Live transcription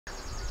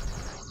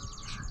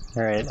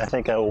All right, I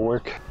think that will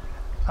work.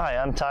 Hi,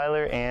 I'm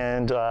Tyler,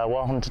 and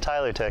welcome to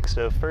Tyler Tech.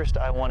 So first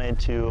I wanted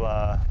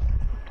to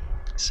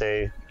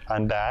say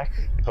I'm back,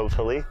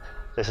 hopefully.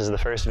 This is the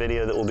first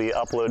video that will be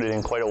uploaded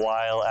in quite a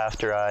while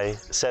after I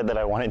said that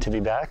I wanted to be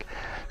back.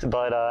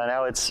 But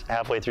now it's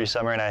halfway through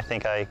summer, and I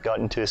think I got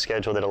into a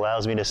schedule that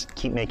allows me to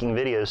keep making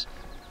videos.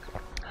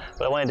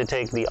 But I wanted to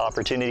take the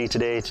opportunity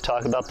today to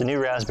talk about the new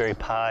Raspberry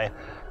Pi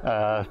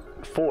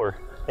 4.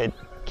 It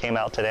came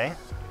out today.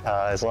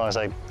 As long as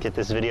I get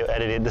this video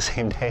edited the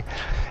same day,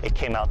 it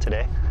came out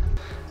today.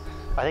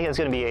 I think it's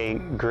going to be a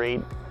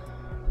great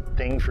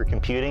thing for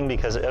computing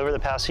because over the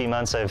past few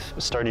months I've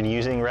started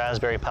using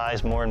Raspberry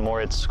Pis more and more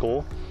at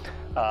school.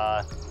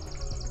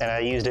 And I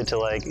used it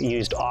to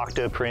used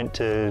Octoprint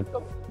to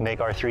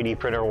make our 3D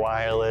printer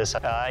wireless.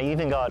 I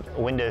even got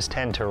Windows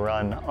 10 to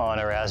run on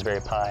a Raspberry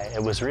Pi.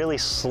 It was really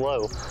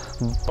slow,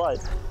 but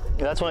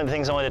that's one of the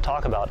things I wanted to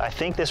talk about. I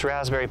think this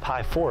Raspberry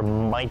Pi 4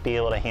 might be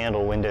able to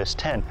handle Windows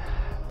 10.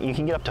 You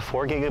can get up to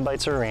 4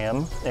 gigabytes of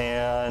RAM,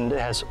 and it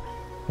has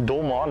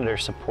dual monitor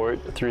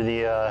support through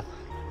the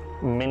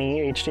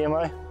mini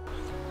HDMI.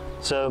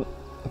 So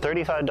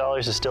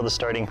 $35 is still the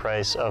starting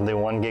price of the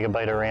 1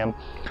 gigabyte of RAM,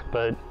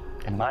 but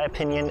in my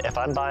opinion, if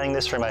I'm buying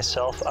this for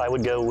myself, I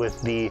would go with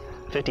the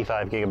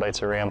 55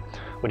 gigabytes of RAM,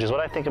 which is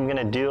what I think I'm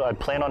gonna do. I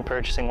plan on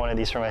purchasing one of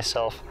these for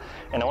myself,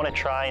 and I wanna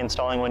try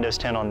installing Windows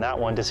 10 on that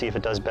one to see if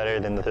it does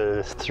better than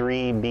the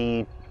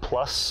 3B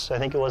Plus, I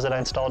think it was, that I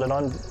installed it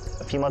on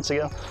a few months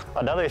ago.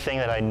 Another thing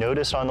that I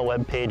noticed on the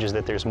web page is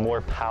that there's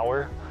more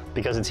power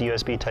because it's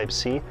USB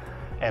Type-C,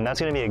 and that's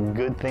gonna be a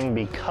good thing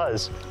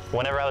because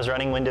whenever I was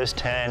running Windows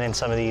 10 and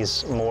some of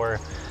these more,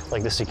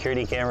 like the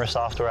security camera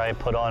software I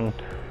put on,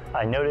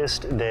 I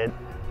noticed that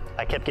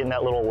I kept getting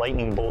that little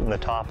lightning bolt in the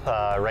top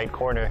right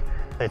corner.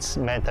 It's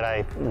meant that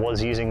I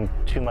was using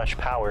too much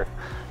power.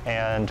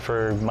 And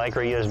for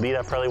micro USB,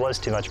 that probably was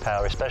too much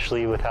power,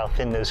 especially with how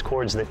thin those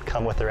cords that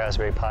come with the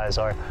Raspberry Pis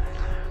are.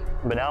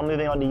 But now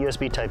moving on to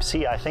USB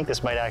Type-C, I think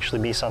this might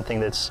actually be something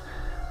that's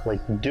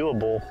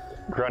doable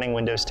running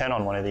Windows 10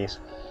 on one of these.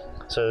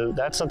 So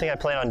that's something I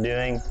plan on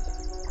doing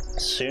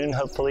soon,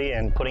 hopefully,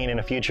 and putting it in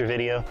a future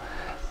video.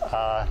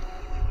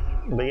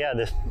 But yeah,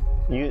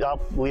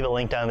 I'll leave a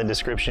link down in the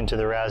description to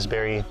the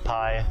Raspberry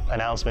Pi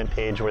announcement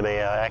page where they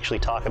actually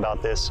talk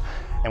about this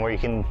and where you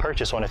can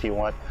purchase one if you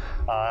want.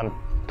 I'm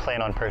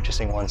planning on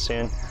purchasing one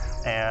soon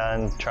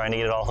and trying to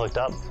get it all hooked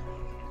up.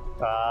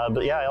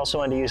 But yeah, I also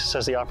wanted to use this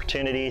as the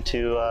opportunity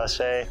to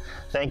say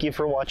thank you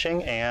for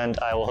watching, and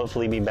I will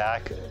hopefully be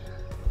back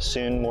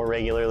soon more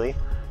regularly.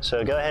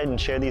 So go ahead and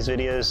share these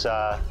videos.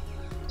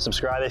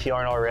 Subscribe if you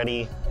aren't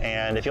already,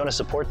 and if you want to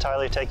support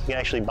Tyler Tech, you can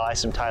actually buy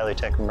some Tyler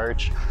Tech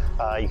merch.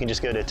 You can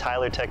just go to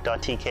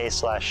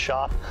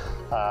tylertech.tk/shop.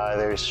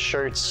 There's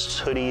shirts,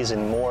 hoodies,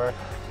 and more.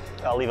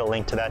 I'll leave a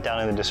link to that down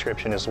in the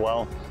description as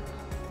well.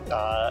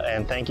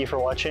 And thank you for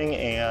watching,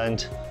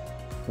 and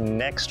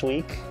next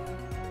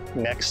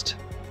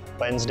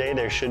Wednesday,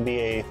 there should be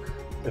a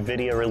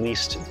video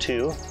released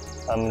too.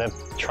 I'm going to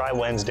try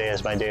Wednesday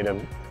as my day to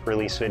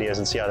release videos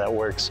and see how that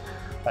works.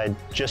 I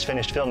just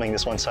finished filming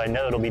this one, so I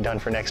know it'll be done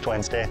for next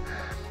Wednesday.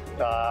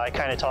 I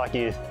kind of talk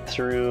you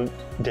through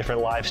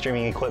different live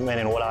streaming equipment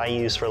and what I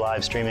use for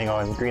live streaming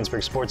on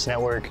Greensburg Sports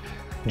Network,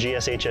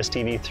 GSHS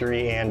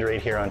TV3, and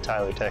right here on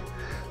Tyler Tech.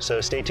 So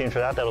stay tuned for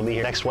that. That'll be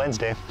here next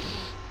Wednesday.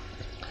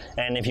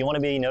 And if you want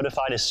to be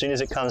notified as soon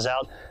as it comes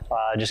out,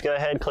 just go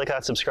ahead, click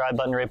that subscribe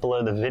button right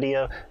below the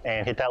video,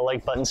 and hit that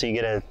like button so you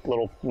get a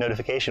little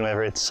notification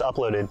whenever it's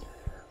uploaded.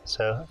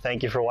 So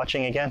thank you for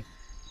watching again.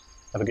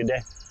 Have a good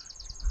day.